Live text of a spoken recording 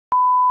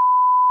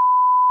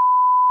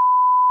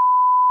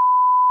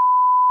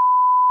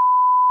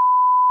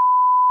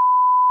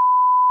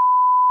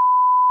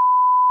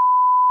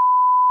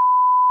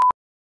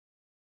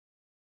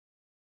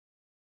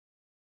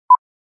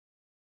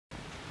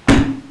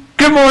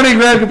Good morning,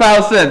 Greg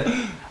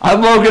Kapowson.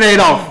 I'm Logan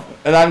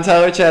Adolph. And I'm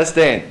Tyler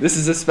Chastain. This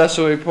is a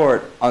special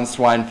report on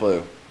swine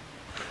flu.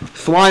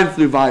 Swine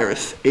flu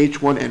virus,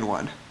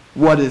 H1N1.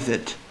 What is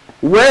it?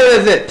 Where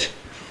is it?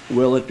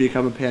 Will it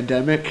become a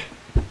pandemic?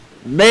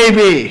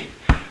 Maybe.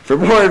 For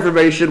more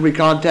information, we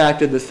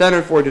contacted the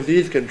Center for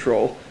Disease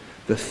Control,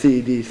 the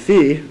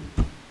CDC,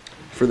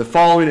 for the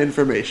following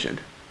information.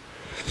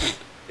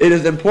 It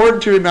is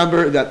important to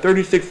remember that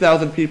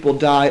 36,000 people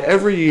die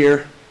every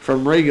year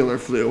from regular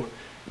flu.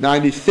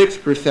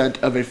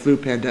 96% of a flu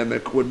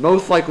pandemic would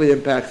most likely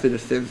impact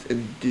citizens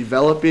in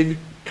developing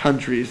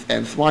countries,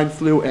 and swine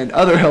flu and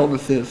other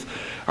illnesses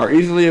are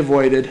easily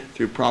avoided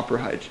through proper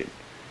hygiene.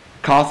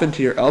 Cough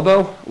into your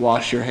elbow,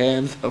 wash your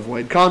hands,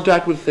 avoid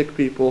contact with sick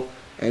people,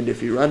 and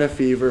if you run a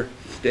fever,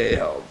 stay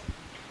home.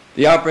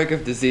 The outbreak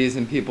of disease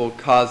in people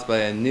caused by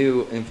a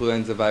new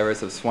influenza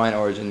virus of swine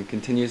origin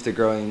continues to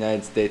grow in the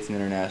United States and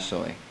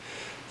internationally.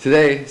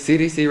 Today,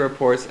 CDC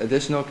reports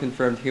additional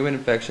confirmed human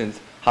infections,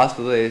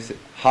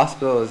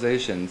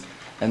 hospitalizations,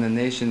 and the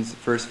nation's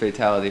first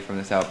fatality from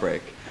this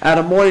outbreak. At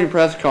a morning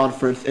press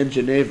conference in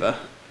Geneva,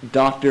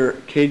 Dr.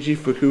 Keiji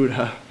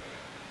Fukuda,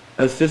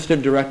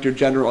 Assistant Director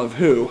General of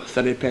WHO,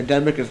 said a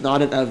pandemic is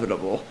not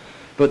inevitable,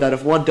 but that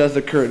if one does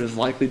occur, it is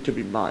likely to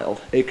be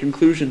mild, a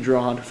conclusion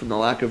drawn from the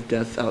lack of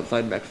deaths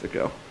outside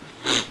Mexico.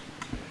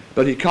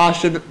 But he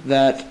cautioned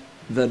that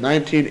the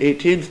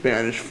 1918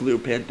 Spanish flu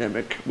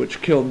pandemic,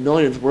 which killed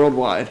millions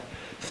worldwide,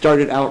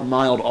 started out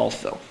mild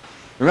also.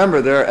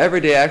 Remember, there are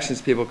everyday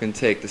actions people can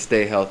take to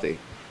stay healthy.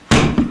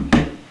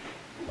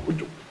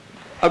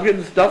 I'm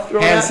getting stuff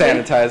thrown Hand at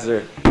me.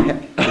 sanitizer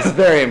is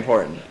very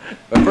important.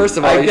 But first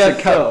of all,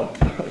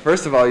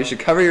 you should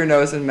cover your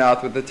nose and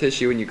mouth with the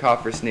tissue when you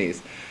cough or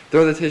sneeze.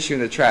 Throw the tissue in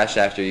the trash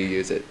after you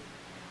use it.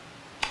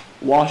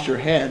 Wash your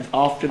hands,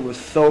 often with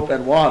soap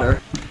and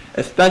water,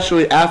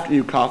 especially after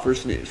you cough or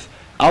sneeze.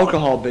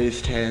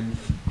 Alcohol-based hand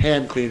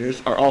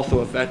cleaners are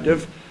also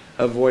effective.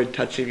 Avoid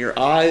touching your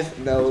eyes,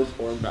 nose,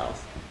 or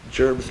mouth.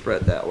 Germs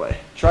spread that way.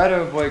 Try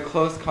to avoid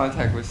close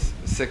contact with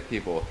sick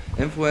people.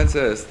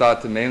 Influenza is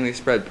thought to mainly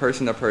spread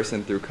person to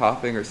person through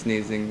coughing or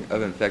sneezing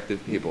of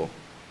infected people.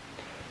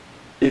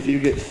 If you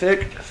get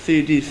sick,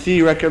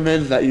 CDC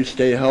recommends that you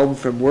stay home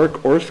from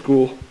work or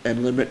school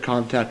and limit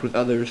contact with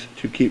others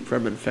to keep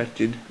from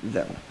infecting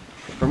them.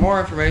 For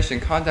more information,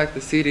 contact the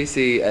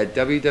CDC at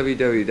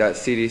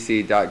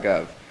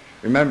www.cdc.gov.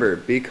 Remember,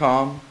 be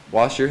calm,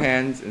 wash your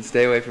hands, and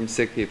stay away from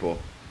sick people.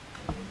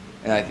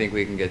 And I think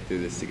we can get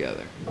through this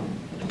together.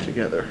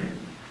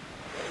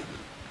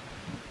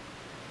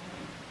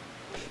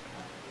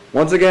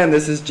 Once again,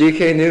 this is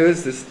GK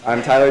News.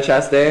 I'm Tyler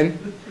Chastain.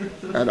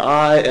 And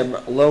I am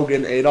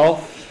Logan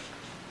Adolph.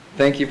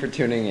 Thank you for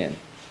tuning in.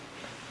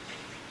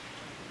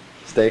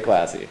 Stay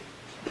classy.